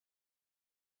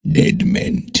Dead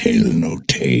men tell no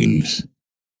tales.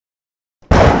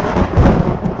 15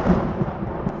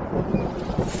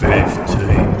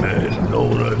 men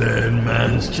older than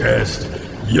man's chest.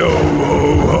 Yo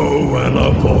ho ho and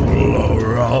a bottle of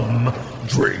rum.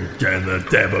 Drink and the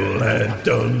devil had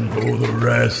done for the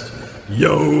rest.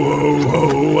 Yo ho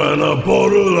ho and a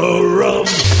bottle of rum.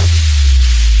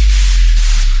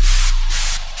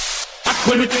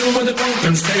 What will we do with the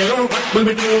drunken sailor? What will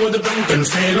we do with the drunken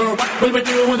sailor? What will we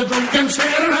do with the drunken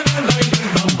sailor?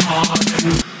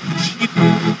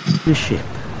 A ship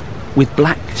with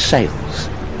black sails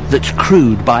that's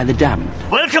crewed by the damned.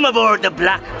 Welcome aboard the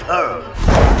Black Pearl.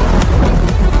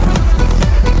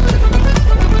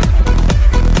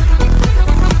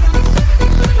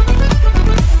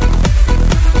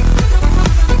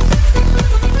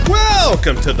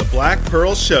 Welcome to the Black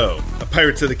Pearl Show, a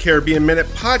Pirates of the Caribbean Minute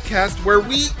podcast where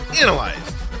we analyze,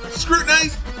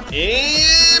 scrutinize,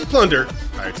 and plunder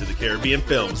Pirates of the Caribbean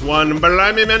films, one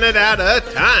blimey minute at a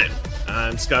time.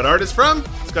 I'm Scott Artist from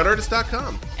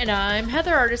ScottArtist.com. And I'm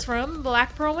Heather Artist from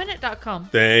BlackPearlMinute.com.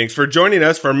 Thanks for joining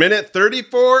us for minute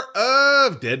 34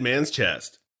 of Dead Man's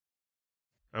Chest.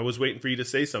 I was waiting for you to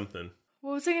say something.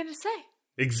 What was I going to say?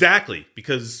 Exactly,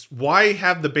 because why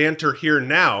have the banter here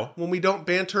now when we don't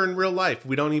banter in real life?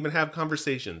 We don't even have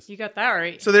conversations. You got that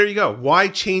right. So there you go. Why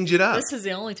change it up? This is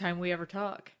the only time we ever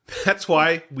talk. That's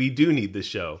why we do need this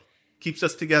show. Keeps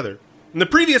us together. In the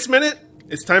previous minute,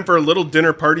 it's time for a little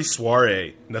dinner party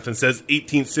soiree. Nothing says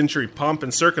 18th century pomp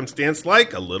and circumstance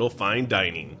like a little fine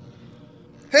dining.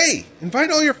 Hey,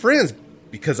 invite all your friends,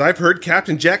 because I've heard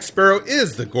Captain Jack Sparrow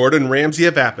is the Gordon Ramsay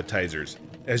of appetizers.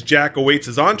 As Jack awaits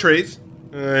his entrees,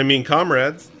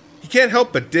 comrades, he can't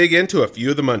help but dig into a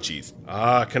few of the munchies.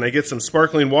 Can I get some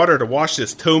sparkling water to wash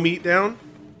this toe meat down?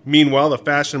 Meanwhile, the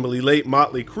fashionably late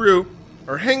motley crew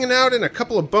are hanging out in a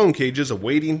couple of bone cages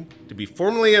awaiting to be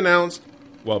formally announced,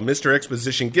 while Mr.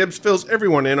 Exposition Gibbs fills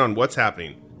everyone in on what's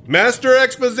happening. Master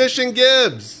Exposition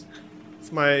Gibbs!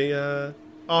 It's my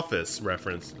Office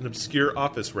reference, an obscure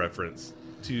Office reference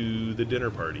to the dinner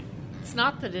party. It's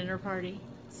not the dinner party.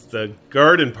 The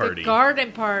garden party. The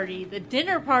garden party. The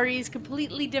dinner party is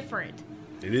completely different.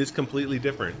 It is completely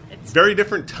different. It's very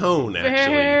different tone,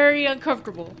 actually. Very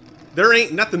uncomfortable. There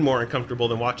ain't nothing more uncomfortable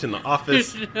than watching The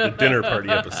Office, the dinner party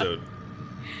episode.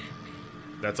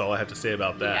 That's all I have to say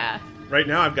about that. Yeah. Right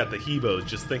now, I've got the hebos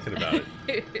just thinking about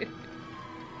it.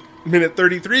 Minute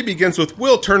 33 begins with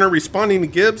Will Turner responding to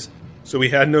Gibbs, so he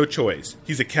had no choice.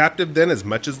 He's a captive then as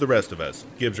much as the rest of us.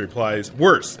 Gibbs replies,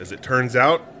 worse, as it turns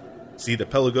out. See, the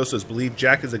Pelagosos believe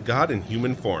Jack is a god in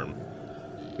human form.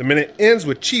 The minute ends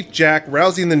with Chief Jack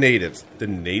rousing the natives. The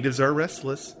natives are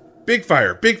restless. Big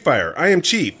fire, I am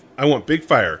chief. I want big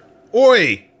fire.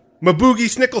 Oi!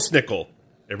 Maboogie snickle snickle.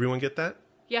 Everyone get that?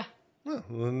 Yeah. Well,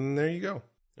 then there you go.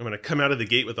 I'm going to come out of the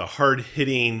gate with a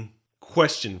hard-hitting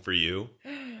question for you.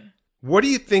 What do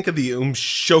you think of the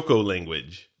Umshoko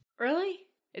language? Really?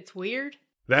 It's weird?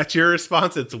 That's your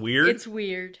response? It's weird? It's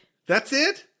weird. That's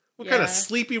it? What kind of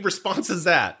sleepy response is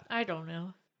that? I don't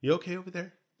know. You okay over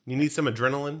there? You need some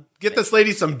adrenaline? Get this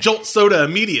lady some Jolt soda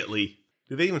immediately.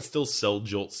 Do they even still sell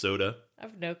Jolt soda? I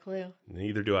have no clue.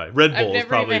 Neither do I. Red Bull is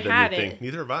probably the new thing. It.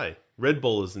 Neither have I. Red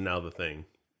Bull is now the thing.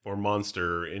 Or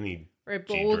Monster or any Red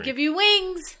Bull will give you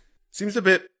wings. Seems a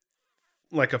bit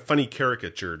like a funny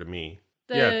caricature to me.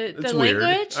 It's weird.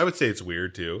 Language? I would say it's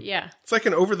weird too. Yeah. It's like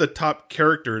an over-the-top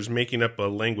characters making up a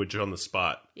language on the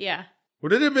spot. Yeah.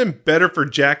 Would it have been better for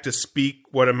Jack to speak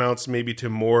what amounts maybe to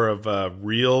more of a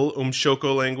real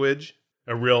Umshoko language?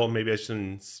 A real, maybe I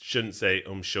shouldn't say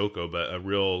Umshoko, but a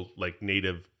real, like,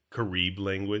 native Carib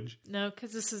language? No,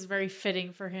 because this is very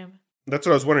fitting for him. That's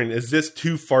what I was wondering. Is this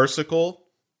too farcical?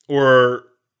 Or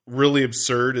really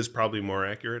absurd is probably more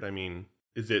accurate? I mean,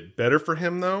 is it better for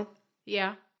him, though?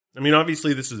 Yeah. I mean,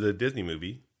 obviously, this is a Disney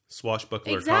movie.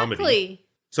 Swashbuckler comedy. Exactly.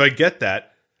 So I get that.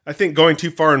 I think going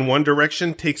too far in one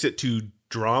direction takes it to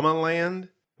drama land,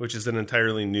 which is an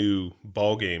entirely new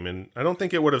ballgame. And I don't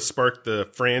think it would have sparked the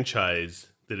franchise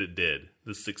that it did,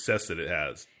 the success that it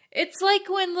has. It's like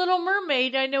when Little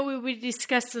Mermaid, I know we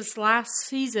discussed this last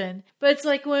season, but it's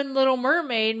like when Little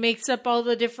Mermaid makes up all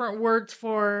the different words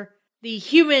for the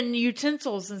human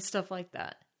utensils and stuff like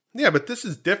that. Yeah, but this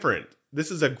is different. This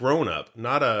is a grown-up,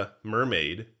 not a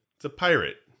mermaid. It's a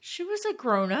pirate. She was a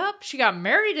grown-up. She got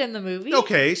married in the movie.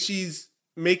 Okay, she's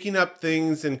making up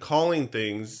things and calling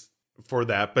things for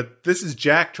that, but this is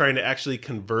Jack trying to actually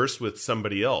converse with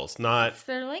somebody else, not... It's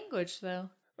their language, though.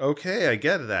 Okay, I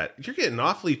get that. You're getting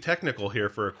awfully technical here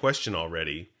for a question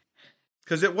already.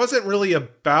 Because it wasn't really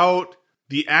about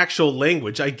the actual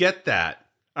language. I get that.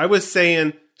 I was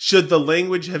saying, should the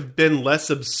language have been less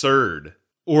absurd?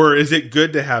 Or is it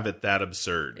good to have it that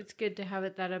absurd? It's good to have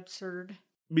it that absurd.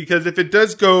 Because if it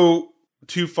does go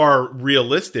too far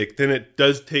realistic, then it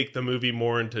does take the movie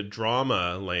more into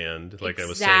drama land, like I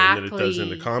was saying, than it does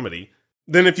into comedy.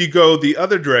 Then if you go the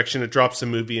other direction, it drops the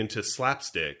movie into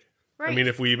slapstick. Right. I mean,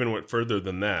 if we even went further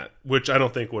than that, which I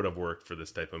don't think would have worked for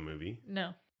this type of movie.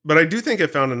 No. But I do think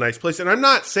it found a nice place. And I'm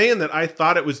not saying that I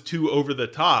thought it was too over the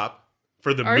top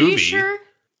for the movie. Are you sure?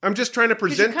 I'm just trying to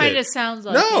present it. It kind of sounds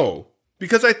like No.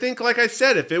 Because I think, like I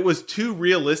said, if it was too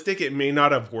realistic, it may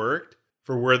not have worked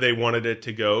for where they wanted it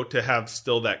to go, to have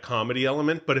still that comedy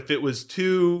element. But if it was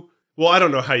too, well, I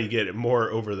don't know how you get it more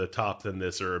over the top than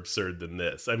this or absurd than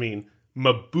this. I mean,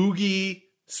 Maboogie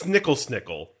Snickle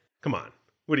Snickle. Come on.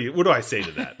 What do I say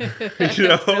to that? You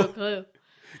know? No clue.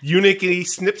 Unicky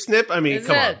Snip Snip? I mean, Does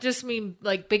come on. that just mean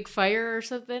like big fire or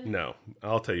something? No,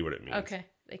 I'll tell you what it means. Okay,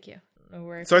 thank you. No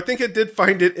worries. So I think it did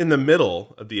find it in the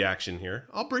middle of the action here.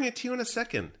 I'll bring it to you in a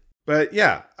second. But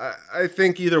yeah, I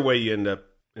think either way you end up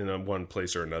in one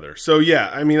place or another. So yeah,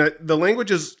 I mean, the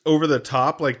language is over the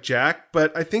top like Jack,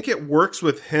 but I think it works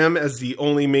with him as the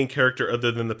only main character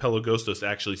other than the Pelagostos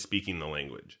actually speaking the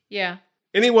language. Yeah.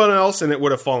 Anyone else and it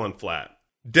would have fallen flat.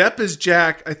 Depp as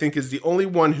Jack, I think, is the only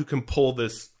one who can pull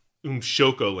this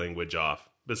Umshoko language off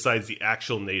besides the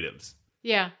actual natives.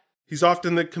 Yeah. He's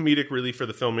often the comedic relief for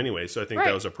the film anyway, so I think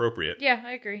that was appropriate. Yeah,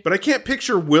 I agree. But I can't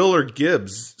picture Will or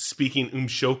Gibbs speaking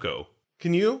Umshoko.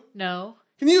 Can you? No.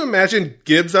 Can you imagine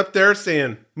Gibbs up there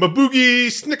saying, Maboogie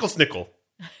Snickle Snickle?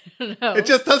 No. It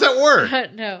just doesn't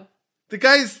work. No. The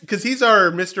guy's, because he's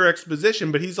our Mr.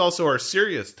 Exposition, but he's also our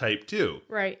serious type too.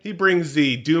 Right. He brings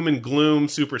the doom and gloom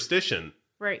superstition.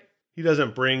 Right. He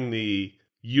doesn't bring the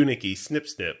unicky snip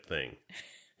snip thing.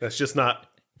 That's just not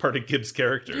part of Gibbs'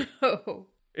 character. Oh.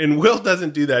 And Will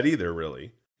doesn't do that either,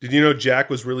 really. Did you know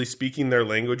Jack was really speaking their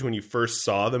language when you first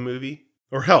saw the movie?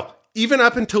 Or hell, even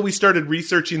up until we started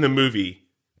researching the movie,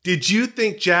 did you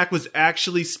think Jack was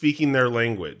actually speaking their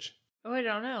language? Oh, I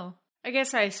don't know. I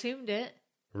guess I assumed it.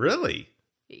 Really?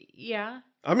 Yeah.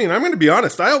 I mean, I'm going to be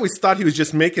honest. I always thought he was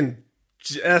just making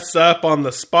Jess up on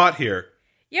the spot here.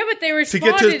 Yeah, but they responded.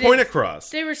 To get to his point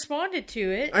across. They responded to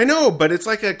it. I know, but it's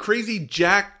like a crazy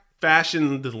Jack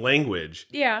fashioned language.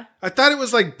 Yeah. I thought it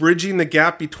was like bridging the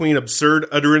gap between absurd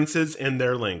utterances and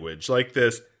their language. Like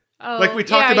this. Oh, like we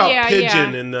talked about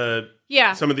Pidgin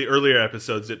in some of the earlier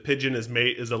episodes, that Pidgin is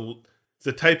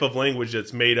a type of language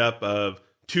that's made up of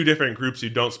two different groups who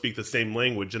don't speak the same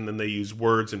language, and then they use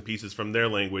words and pieces from their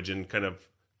language and kind of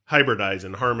hybridize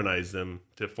and harmonize them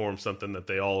to form something that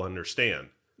they all understand.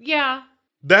 Yeah.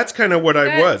 That's kind of what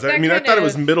I was. I mean, I thought it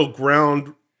was middle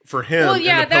ground for him and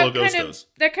the Pelagostos.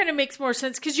 That kind of makes more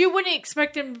sense, because you wouldn't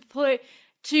expect him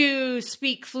to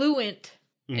speak fluent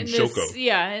in this,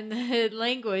 in the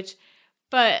language,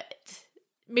 but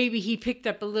maybe he picked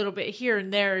up a little bit here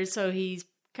and there, so he's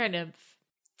kind of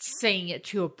saying it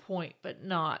to a point, but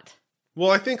not. Well,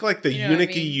 I think like the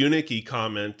unicky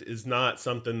comment is not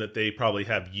something that they probably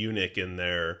have eunuch in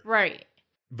their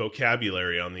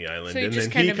vocabulary on the island. So and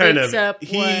just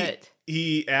then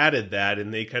he added that,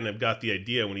 and they kind of got the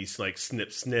idea when he's like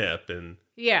snip snip and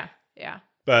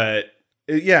But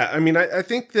yeah, I mean, I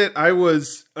think that I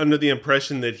was under the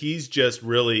impression that he's just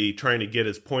really trying to get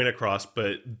his point across,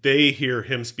 but they hear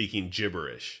him speaking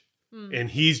gibberish. And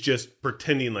he's just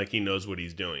pretending like he knows what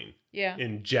he's doing. Yeah.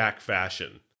 In Jack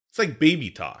fashion. It's like baby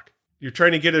talk. You're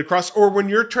trying to get it across. Or when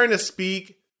you're trying to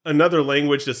speak another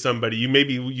language to somebody,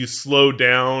 you slow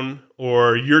down,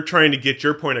 or you're trying to get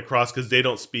your point across because they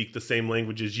don't speak the same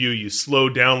language as you. You slow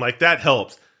down, like that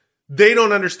helps. They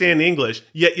don't understand English,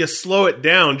 yet you slow it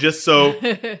down just so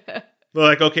they're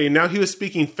like, okay, now he was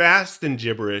speaking fast in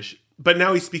gibberish, but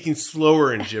now he's speaking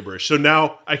slower in gibberish. So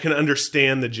now I can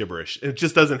understand the gibberish. It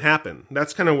just doesn't happen.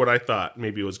 That's kind of what I thought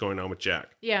maybe was going on with Jack.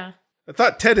 Yeah. I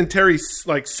thought Ted and Terry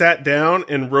like sat down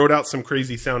and wrote out some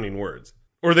crazy sounding words.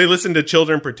 Or they listened to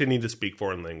children pretending to speak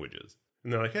foreign languages.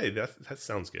 And they're like, hey, that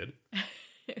sounds good.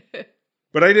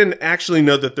 But I didn't actually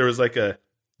know that there was like a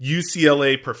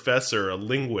UCLA professor, a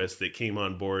linguist that came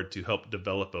on board to help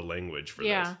develop a language for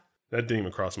this. That didn't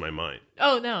even cross my mind.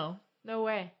 Oh, no. No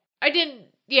way. I didn't,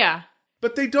 yeah.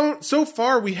 But they don't, so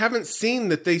far we haven't seen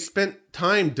that they spent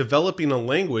time developing a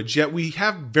language, yet we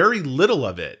have very little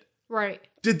of it. Right.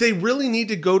 Did they really need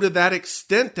to go to that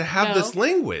extent to have this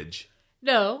language?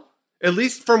 No. At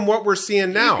least from what we're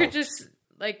seeing now. You could just,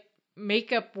 like,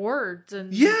 make up words.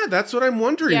 And yeah, that's what I'm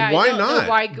wondering. Yeah, why not?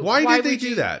 Why did they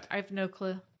do that? I have no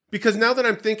clue. Because now that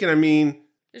I'm thinking, I mean...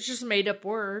 It's just made up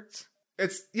words.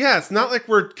 It's not like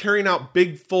we're carrying out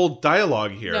big, full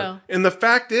dialogue here. No. And the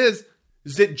fact is,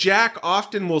 is that Jack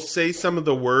often will say some of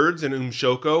the words in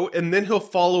Umshoko, and then he'll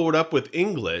follow it up with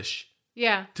English.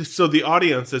 Yeah. So the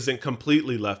audience isn't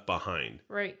completely left behind.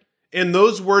 Right. And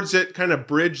those words that kind of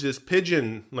bridge this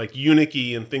pidgin, like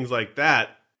eunuchy and things like that,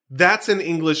 that's an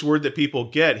English word that people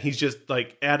get. He's just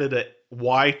like added a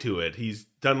Y to it. He's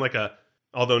done like a,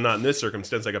 although not in this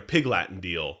circumstance, like a Pig Latin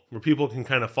deal where people can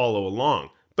kind of follow along.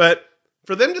 But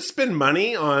for them to spend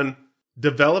money on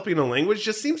developing a language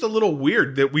just seems a little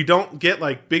weird that we don't get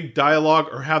like big dialogue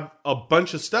or have a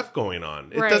bunch of stuff going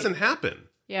on. It doesn't happen.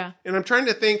 Yeah. And I'm trying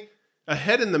to think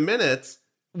ahead in the minutes,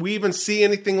 we even see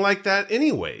anything like that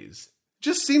anyways.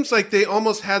 Just seems like they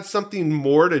almost had something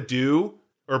more to do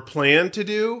or plan to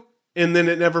do, and then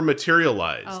it never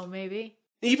materialized. Oh, maybe.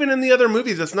 Even in the other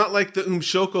movies, it's not like the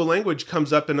Umshoko language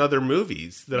comes up in other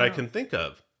movies that I can think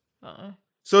of.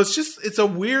 So it's a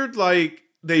weird, like,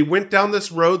 they went down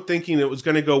this road thinking it was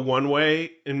going to go one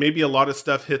way, and maybe a lot of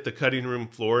stuff hit the cutting room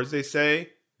floor, as they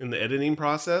say, in the editing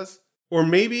process. Or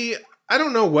maybe, I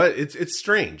don't know what, it's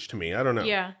strange to me. I don't know.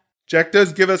 Yeah. Jack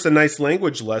does give us a nice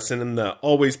language lesson in the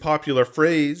always popular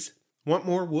phrase, want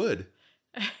more wood.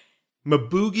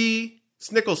 Maboogie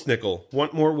snickle snickle,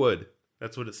 want more wood.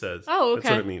 That's what it says. Oh, okay.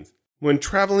 That's what it means. When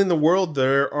traveling the world,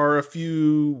 there are a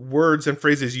few words and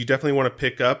phrases you definitely want to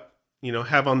pick up. You know,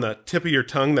 have on the tip of your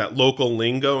tongue that local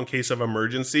lingo in case of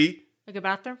emergency. Like a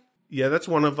bathroom? Yeah, that's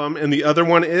one of them. And the other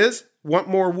one is, want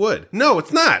more wood. No,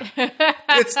 it's not.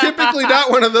 It's typically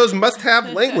not one of those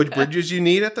must-have language bridges you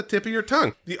need at the tip of your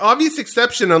tongue. The obvious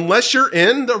exception, unless you're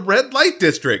in the red light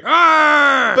district.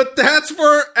 But that's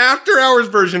for after-hours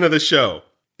version of the show.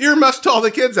 Earmuffs to all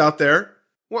the kids out there.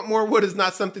 Want more wood is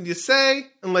not something you say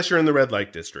unless you're in the red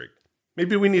light district.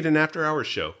 Maybe we need an after-hours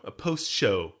show, a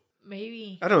post-show.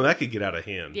 Maybe. I don't know, that could get out of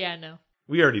hand. Yeah, no.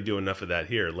 We already do enough of that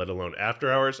here, let alone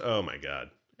after hours. Oh my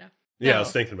God. No. Yeah, No. I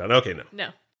was thinking about it. Okay, no. No.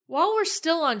 While we're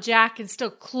still on Jack and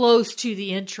still close to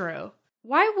the intro,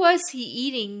 why was he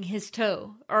eating his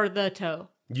toe? Or the toe?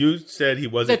 You said he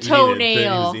wasn't The eating it, but toenail.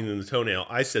 he was eating the toenail.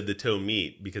 I said the toe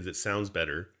meat because it sounds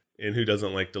better. And who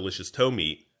doesn't like delicious toe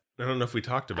meat? I don't know if we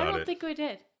talked about it. I don't think we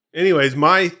did. Anyways,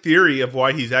 my theory of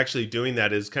why he's actually doing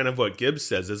that is kind of what Gibbs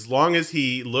says. As long as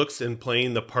he looks and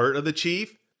playing the part of the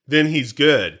chief, then he's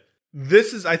good.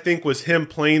 This is, I think, was him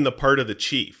playing the part of the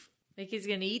chief. Like he's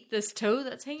going to eat this toe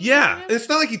that's hanging Yeah, out of and it's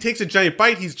not like he takes a giant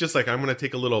bite. He's just like, I'm going to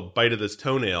take a little bite of this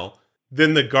toenail.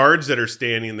 Then the guards that are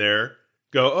standing there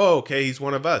go, oh, okay, he's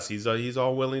one of us. He's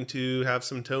all willing to have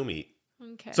some toe meat.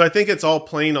 Okay. So I think it's all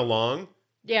playing along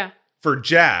Yeah. for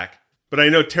Jack. But I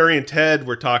know Terry and Ted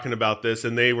were talking about this,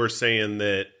 and they were saying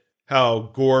that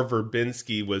how Gore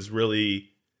Verbinski was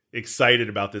really excited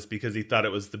about this because he thought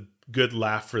it was the good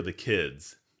laugh for the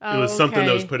kids. Oh, it was something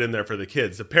that was okay. put in there for the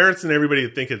kids. The parents and everybody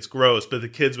would think it's gross, but the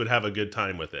kids would have a good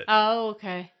time with it. Oh,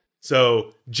 okay.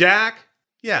 So Jack,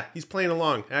 yeah, he's playing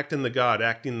along, acting the god,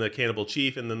 acting the cannibal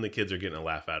chief, and then the kids are getting a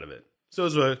laugh out of it. So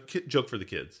it was a joke for the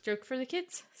kids. Joke for the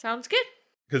kids. Sounds good.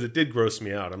 Because it did gross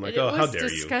me out. I'm like, It oh, how was dare you.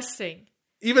 disgusting.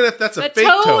 Even if that's a The fake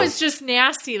toe toe. is just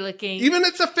nasty looking. Even if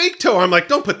it's a fake toe, I'm like,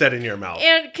 don't put that in your mouth.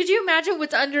 And could you imagine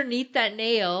what's underneath that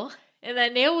nail? And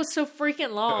that nail was so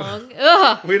freaking long.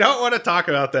 Ugh. We don't want to talk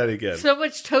about that again. So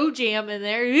much toe jam in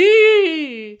there.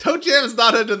 Eee. Toe jam's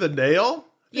not under the nail? I think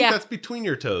Yeah. that's between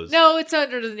your toes. No, it's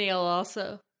under the nail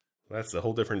also. That's a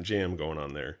whole different jam going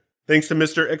on there. Thanks to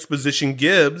Mr. Exposition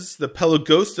Gibbs, the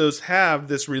Pelagostos have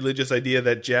this religious idea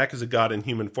that Jack is a god in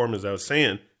human form, as I was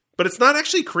saying. But it's not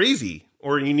actually crazy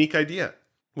or a unique idea.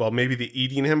 Well, maybe the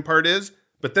eating him part is,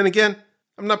 but then again,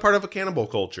 I'm not part of a cannibal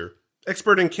culture.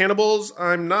 Expert in cannibals,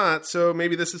 I'm not, so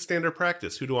maybe this is standard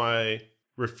practice. Who do I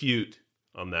refute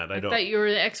on that? I don't. thought you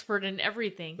were the expert in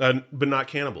everything. But not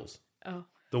cannibals. Oh.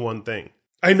 The one thing.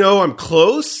 I know I'm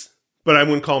close, but I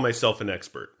wouldn't call myself an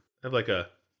expert. I have like a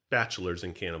bachelor's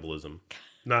in cannibalism.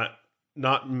 Not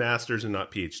master's and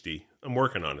not PhD. I'm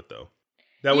working on it though.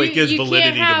 That way it gives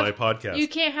validity to my podcast. You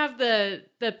can't have the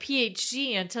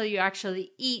PhD until you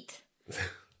actually eat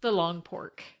the long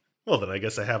pork. Well, then I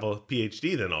guess I have a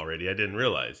PhD then already. I didn't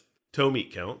realize. Toe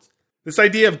meat counts. This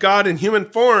idea of God in human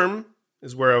form,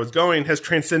 is where I was going, has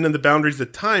transcended the boundaries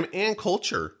of time and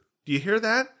culture. Do you hear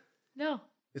that? No.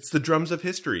 It's the drums of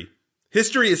history.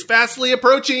 History is fastly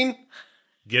approaching.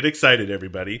 Get excited,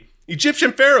 everybody.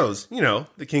 Egyptian pharaohs,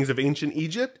 the kings of ancient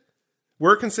Egypt,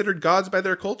 were considered gods by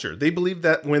their culture. They believed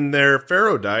that when their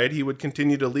pharaoh died, he would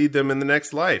continue to lead them in the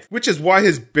next life, which is why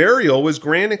his burial was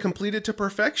grand and completed to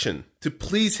perfection, to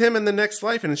please him in the next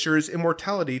life and ensure his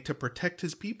immortality to protect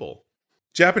his people.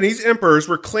 Japanese emperors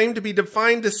were claimed to be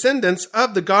divine descendants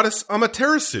of the goddess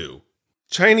Amaterasu.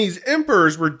 Chinese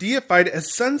emperors were deified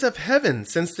as sons of heaven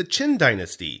since the Qin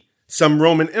dynasty. Some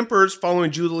Roman emperors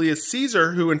following Julius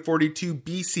Caesar, who in 42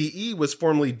 BCE was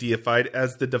formally deified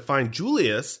as the Divine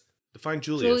Julius.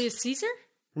 Julius Caesar?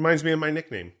 Reminds me of my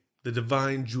nickname, the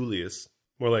Divine Julius.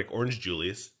 More like Orange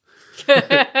Julius.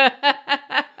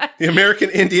 The American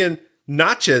Indian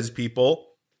Natchez people,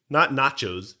 not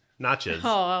nachos, Natchez.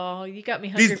 Oh, you got me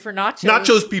hungry for nachos.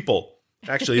 Nachos people.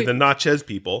 Actually, the Natchez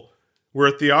people were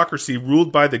a theocracy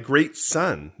ruled by the Great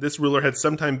Sun. This ruler had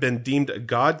sometime been deemed a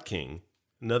god king.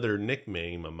 Another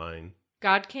nickname of mine.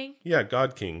 God King? Yeah,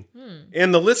 God King.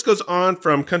 And the list goes on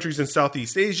from countries in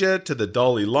Southeast Asia to the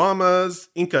Dalai Lamas,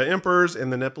 Inca emperors,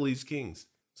 and the Nepalese kings.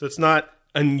 So it's not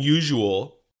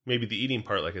unusual, maybe the eating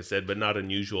part, like I said, but not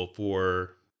unusual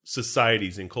for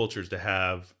societies and cultures to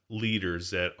have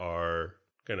leaders that are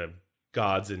kind of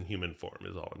gods in human form,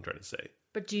 is all I'm trying to say.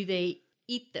 But do they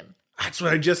eat them? That's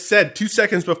what I just said 2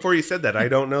 seconds before you said that. I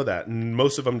don't know that. And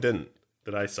most of them didn't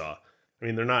that I saw. I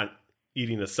mean, they're not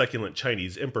eating a succulent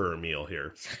Chinese emperor meal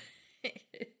here.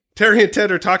 Terry and Ted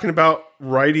are talking about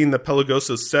riding the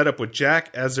Pelagosos setup with Jack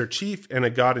as their chief and a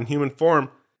god in human form.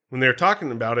 When they were talking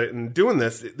about it and doing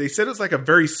this, they said it's like a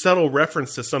very subtle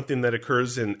reference to something that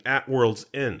occurs in At World's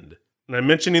End. And I'm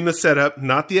mentioning the setup,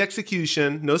 not the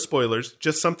execution, no spoilers,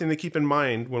 just something to keep in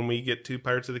mind when we get to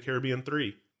Pirates of the Caribbean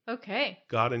 3. Okay.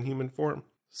 God in human form.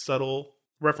 Subtle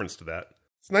reference to that.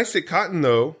 It's nice that Cotton,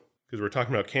 though, because we're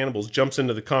talking about cannibals, jumps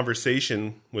into the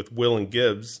conversation with Will and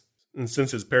Gibbs. And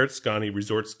since his parrot's gone, he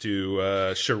resorts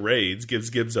to charades, gives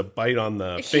Gibbs a bite on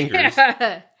the fingers.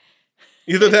 Yeah.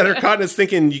 Either that or Cotton is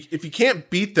thinking, if you can't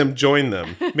beat them, join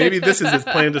them. Maybe this is his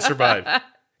plan to survive.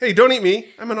 Hey, don't eat me.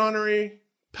 I'm an honorary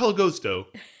Pelagosto.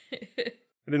 I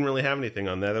didn't really have anything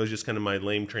on that. That was just kind of my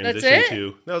lame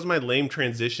transition That was my lame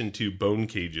transition to bone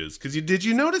cages. Because did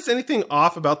you notice anything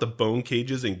off about the bone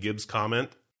cages in Gibbs' comment?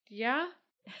 Yeah.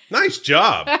 Nice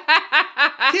job.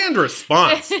 Canned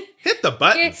response. Hit the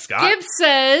button, Scott. Gibbs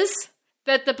says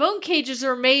that the bone cages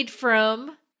are made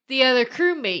from the other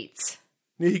crewmates.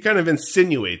 He kind of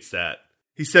insinuates that.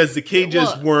 He says the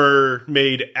cages were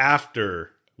made after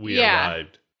we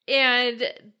arrived.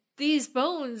 And these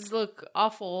bones look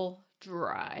awful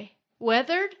dry.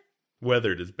 Weathered?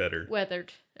 Weathered is better.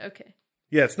 Weathered. Okay.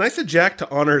 Yeah, it's nice of Jack to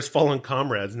honor his fallen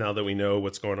comrades now that we know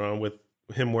what's going on with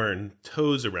him wearing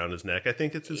toes around his neck. I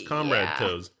think it's his comrade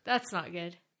toes. That's not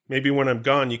good. Maybe when I'm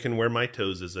gone, you can wear my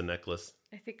toes as a necklace.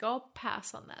 I think I'll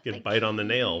pass on that. Get a bite on the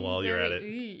nail while you're at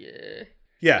it.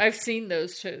 Yeah. I've seen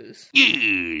those toes.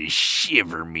 You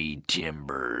shiver me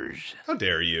timbers. How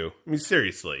dare you? I mean,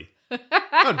 seriously.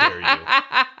 How dare you?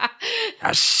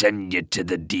 I send you to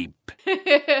the deep.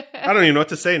 I don't even know what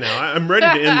to say now. I'm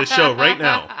ready to end the show right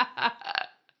now.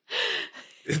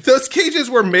 If those cages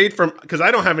were made from... Because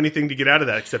I don't have anything to get out of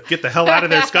that except get the hell out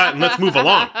of there, Scott, and let's move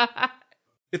along.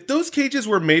 If those cages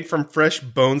were made from fresh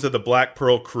bones of the Black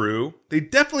Pearl crew, they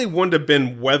definitely wouldn't have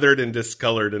been weathered and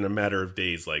discolored in a matter of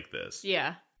days like this.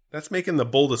 Yeah. That's making the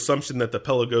bold assumption that the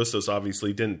Pelagosos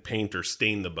obviously didn't paint or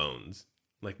stain the bones.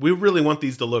 Like, we really want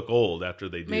these to look old after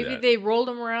they do that. Maybe they rolled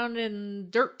them around in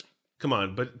dirt. Come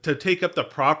on, but to take up the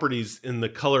properties in the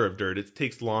color of dirt, it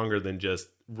takes longer than just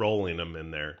rolling them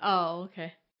in there. Oh,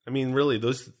 okay. I mean, really,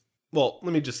 those... Well,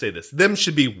 let me just say this. Them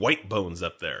should be white bones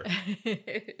up there.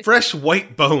 Fresh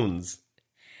white bones.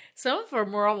 Some of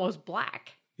them were almost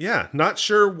black. Yeah, not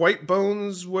sure white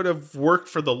bones would have worked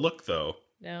for the look, though.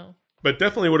 No. But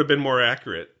definitely would have been more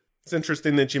accurate. It's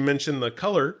interesting that you mentioned the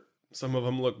color. Some of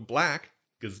them look black.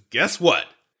 Because guess what?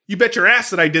 You bet your ass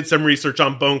that I did some research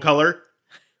on bone color.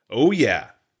 Oh, yeah.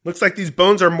 Looks like these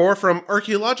bones are more from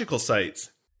archaeological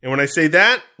sites. And when I say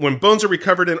that, when bones are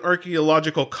recovered in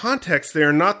archaeological context, they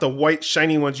are not the white,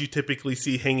 shiny ones you typically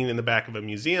see hanging in the back of a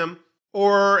museum,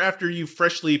 or after you've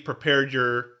freshly prepared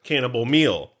your cannibal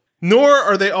meal. Nor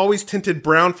are they always tinted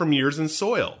brown from years in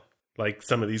soil, like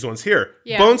some of these ones here.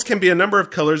 Yeah. Bones can be a number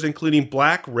of colors, including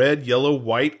black, red, yellow,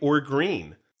 white, or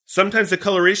green. Sometimes the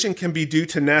coloration can be due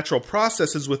to natural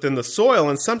processes within the soil,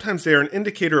 and sometimes they are an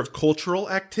indicator of cultural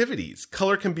activities.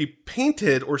 Color can be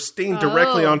painted or stained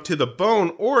directly onto the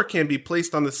bone, or can be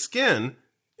placed on the skin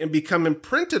and become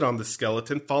imprinted on the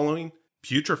skeleton following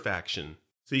putrefaction.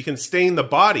 So you can stain the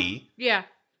body,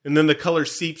 and then the color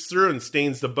seeps through and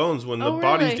stains the bones when the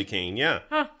body's decaying. Yeah.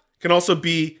 Huh. Can also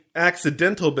be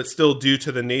accidental, but still due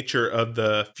to the nature of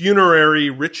the funerary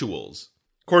rituals.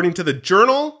 According to the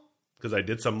journal... because I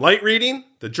did some light reading,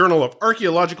 the Journal of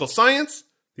Archaeological Science,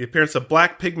 the appearance of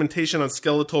black pigmentation on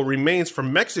skeletal remains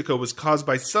from Mexico was caused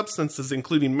by substances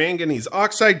including manganese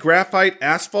oxide, graphite,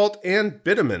 asphalt, and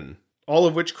bitumen, all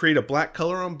of which create a black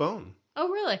color on bone. Oh,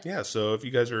 really? Yeah, so if you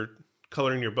guys are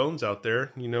coloring your bones out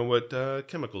there, you know what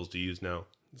chemicals to use now.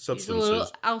 substances.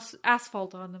 Use a little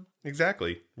asphalt on them.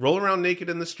 Exactly. Roll around naked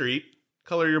in the street,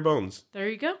 color your bones. There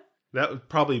you go. That would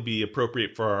probably be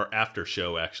appropriate for our after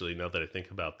show, actually, now that I think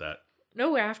about that.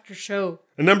 No after show.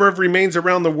 A number of remains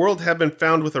around the world have been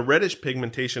found with a reddish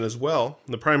pigmentation as well.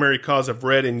 The primary cause of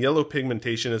red and yellow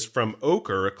pigmentation is from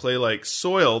ochre, a clay-like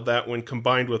soil that, when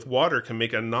combined with water, can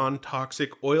make a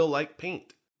non-toxic oil-like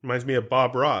paint. Reminds me of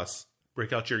Bob Ross.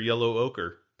 Break out your yellow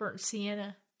ochre. Burnt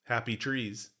sienna. Happy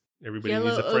trees. Everybody Yellow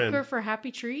needs a friend. Yellow ochre for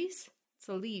happy trees? It's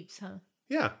the leaves, huh?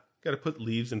 Yeah. Got to put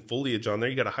leaves and foliage on there.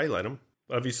 You got to highlight them.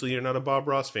 Obviously, you're not a Bob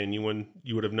Ross fan. You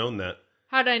would have known that.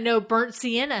 How'd I know burnt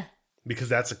sienna? Because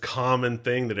that's a common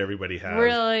thing that everybody has.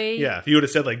 Really? Yeah. If you would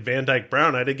have said like Van Dyke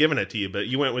Brown, I'd have given it to you, but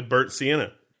you went with burnt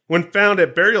sienna. When found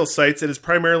at burial sites, it is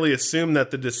primarily assumed that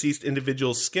the deceased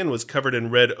individual's skin was covered in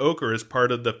red ochre as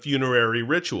part of the funerary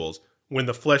rituals. When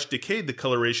the flesh decayed, the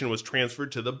coloration was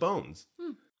transferred to the bones.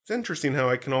 It's interesting how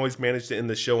I can always manage to end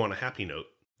the show on a happy note.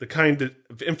 The kind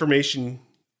of information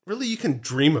really you can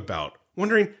dream about.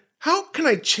 Wondering, how can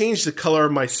I change the color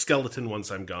of my skeleton once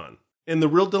I'm gone? And the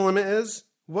real dilemma is,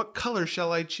 what color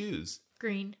shall I choose?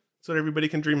 Green. That's what everybody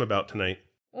can dream about tonight.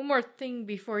 One more thing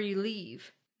before you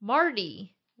leave.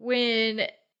 Marty, when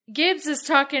Gibbs is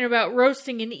talking about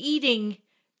roasting and eating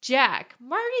Jack,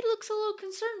 Marty looks a little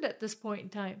concerned at this point in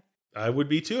time. I would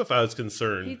be too if I was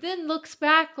concerned. He then looks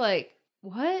back like,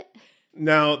 what?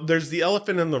 Now, there's the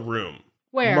elephant in the room.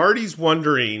 Where? Marty's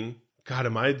wondering, God,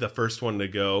 am I the first one to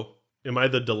go? Am I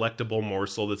the delectable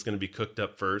morsel that's going to be cooked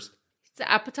up first? It's an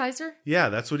appetizer? Yeah,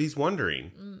 that's what he's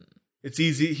wondering. It's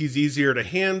easy. He's easier to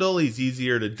handle. He's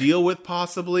easier to deal with,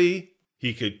 possibly.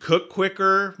 He could cook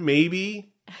quicker,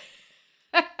 maybe.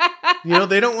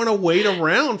 They don't want to wait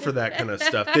around for that kind of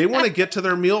stuff. They want to get to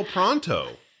their meal pronto.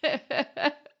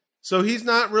 So he's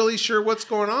not really sure what's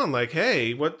going on. Like,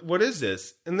 hey, what is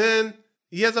this? And then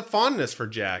he has a fondness for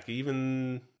Jack,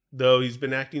 even though he's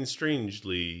been acting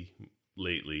strangely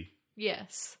lately.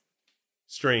 Yes.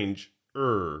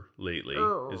 Strange-er lately,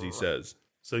 as he says.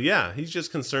 So yeah, he's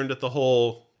just concerned at the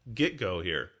whole get-go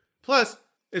here. Plus,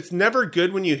 it's never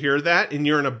good when you hear that and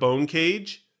you're in a bone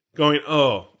cage going,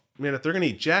 oh, man, if they're going to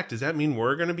eat Jack, does that mean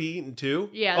we're going to be eaten too?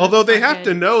 Yeah. Although they have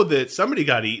to know that somebody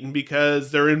got eaten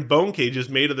because they're in bone cages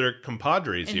made of their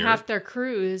compadres and here. Half their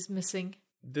crew is missing.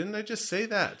 Didn't I just say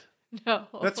that? No.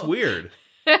 That's weird.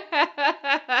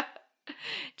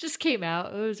 Just came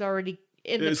out. It was already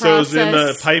in the process. So it was in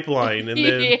the pipeline and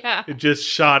then it just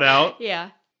shot out? Yeah.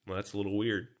 Well, that's a little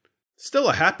weird. Still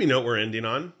a happy note we're ending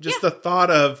on. Just the thought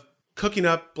of cooking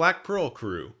up Black Pearl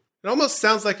crew. It almost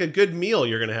sounds like a good meal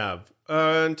you're going to have.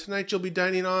 And tonight you'll be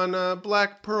dining on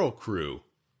Black Pearl crew.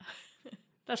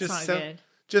 That's just not good.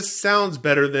 Just sounds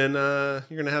better than you're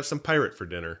going to have some pirate for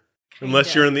dinner.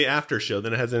 Unless you're in the after show,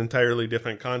 then it has an entirely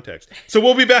different context. So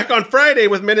we'll be back on Friday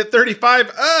with minute 35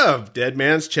 of Dead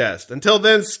Man's Chest. Until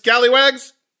then,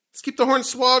 scallywags, let's keep the horn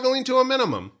swoggling to a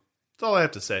minimum. That's all I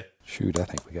have to say. Shoot, I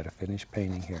think we got to finish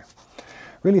painting here.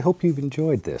 Really hope you've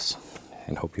enjoyed this,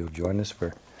 and hope you'll join us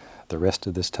for the rest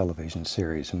of this television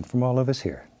series. And from all of us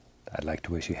here, I'd like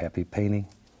to wish you happy painting,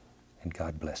 and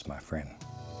God bless, my friend.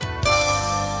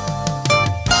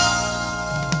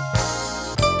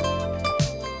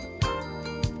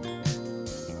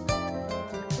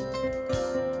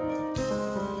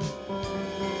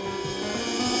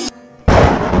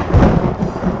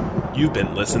 You've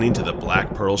been listening to The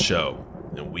Black Pearl Show,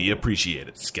 and we appreciate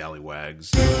it,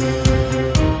 scallywags.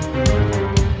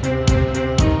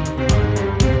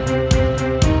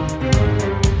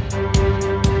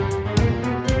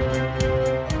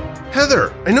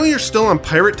 Heather, I know you're still on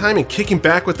pirate time and kicking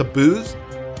back with the booze,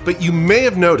 but you may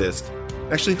have noticed...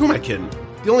 Actually, who am I kidding?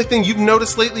 The only thing you've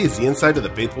noticed lately is the inside of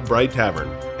the Faithful Bride Tavern.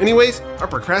 Anyways, our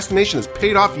procrastination has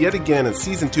paid off yet again, and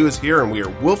Season 2 is here, and we are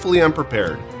willfully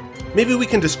unprepared. Maybe we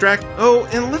can distract... Oh,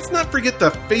 and let's not forget the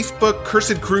Facebook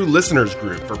Cursed Crew Listeners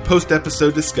Group for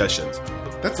post-episode discussions.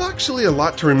 That's actually a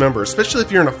lot to remember, especially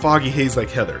if you're in a foggy haze like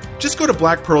Heather. Just go to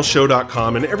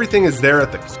blackpearlshow.com and everything is there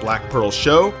at the Black Pearl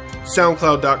Show,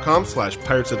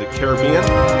 soundcloud.com/Pirates of the Caribbean.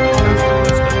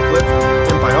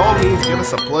 And by all means, give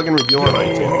us a plug and review on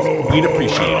iTunes. We'd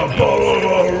appreciate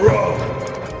it.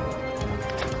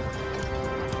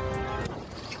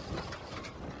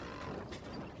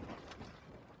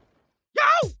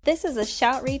 This is a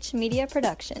Shoutreach Media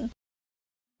production.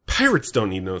 Pirates don't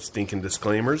need no stinking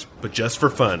disclaimers, but just for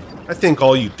fun, I think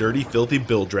all you dirty, filthy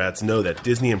bildrats know that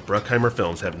Disney and Bruckheimer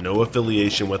Films have no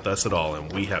affiliation with us at all,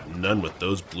 and we have none with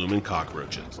those bloomin'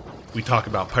 cockroaches. We talk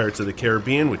about Pirates of the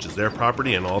Caribbean, which is their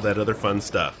property, and all that other fun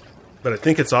stuff. But I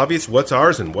think it's obvious what's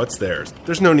ours and what's theirs.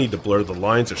 There's no need to blur the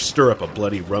lines or stir up a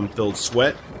bloody rum-filled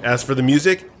sweat. As for the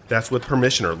music, That's with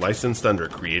permission or licensed under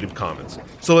Creative Commons.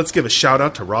 So let's give a shout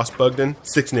out to Ross Bugden,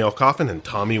 Six Nail Coffin, and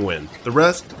Tommy Wynn. The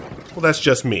rest, well, that's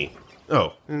just me.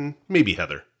 Oh, and maybe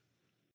Heather.